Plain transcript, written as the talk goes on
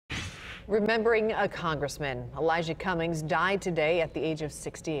Remembering a congressman, Elijah Cummings died today at the age of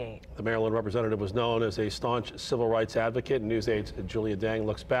 68. The Maryland representative was known as a staunch civil rights advocate. News 8's Julia Dang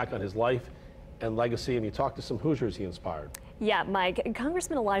looks back on his life and legacy, and he talked to some Hoosiers he inspired. Yeah, Mike,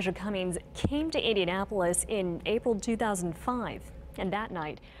 Congressman Elijah Cummings came to Indianapolis in April 2005, and that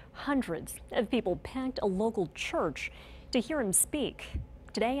night, hundreds of people packed a local church to hear him speak.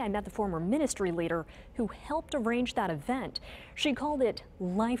 Today, I met the former ministry leader who helped arrange that event. She called it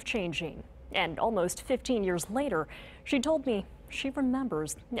life-changing. And almost 15 years later, she told me she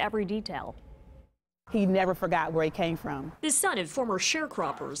remembers every detail. He never forgot where he came from. The son of former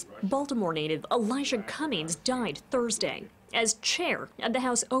sharecroppers, Baltimore native Elijah Cummings died Thursday as chair of the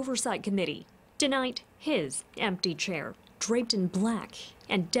House Oversight Committee. Tonight, his empty chair, draped in black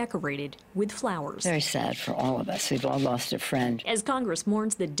and decorated with flowers. Very sad for all of us. We've all lost a friend. As Congress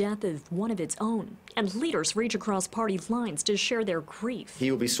mourns the death of one of its own, and leaders reach across party lines to share their grief. He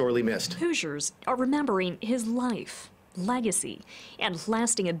will be sorely missed. Hoosiers are remembering his life, legacy, and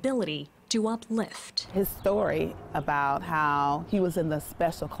lasting ability to uplift. His story about how he was in the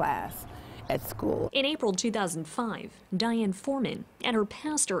special class at school. In April 2005, Diane Foreman and her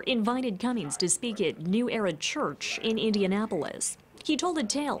pastor invited Cummings to speak at New Era Church in Indianapolis. He told a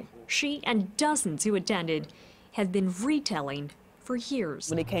tale she and dozens who attended have been retelling for years.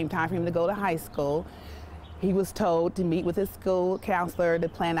 When it came time for him to go to high school, he was told to meet with his school counselor to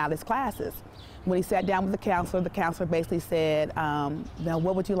plan out his classes. When he sat down with the counselor basically said, now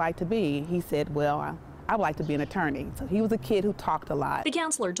what would you like to be? He said, well, I would like to be an attorney. So he was a kid who talked a lot. The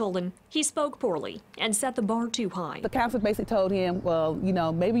counselor told him he spoke poorly and set the bar too high. The counselor basically told him, well, you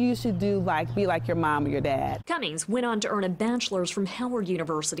know, maybe you should be like your mom or your dad. Cummings went on to earn a bachelor's from Howard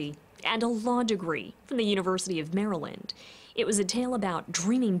University and a law degree from the University of Maryland. It was a tale about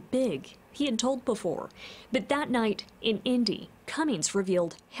dreaming big he had told before. But that night in Indy, Cummings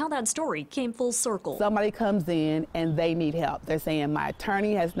revealed how that story came full circle. Somebody comes in and they need help. They're saying, my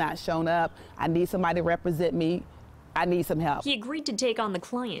attorney has not shown up. I need somebody to represent me. I need some help. He agreed to take on the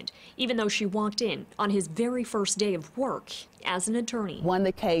client, even though she walked in on his very first day of work as an attorney. Won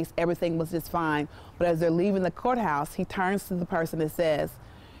the case, everything was just fine. But as they're leaving the courthouse, he turns to the person and says,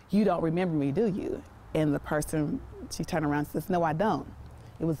 you don't remember me, do you? And the person, she turned around and says, no, I don't.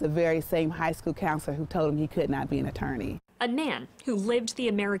 It was the very same high school counselor who told him he could not be an attorney. A man who lived the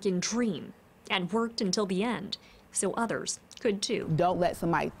American dream and worked until the end, so others could too. Don't let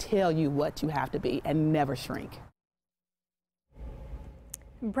somebody tell you what you have to be, and never shrink.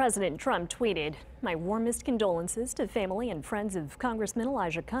 President Trump tweeted, "My warmest condolences to family and friends of Congressman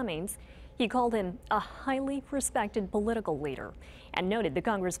Elijah Cummings." He called him a highly respected political leader and noted the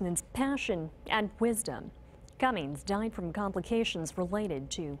congressman's passion and wisdom. Cummings died from complications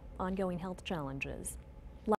related to ongoing health challenges.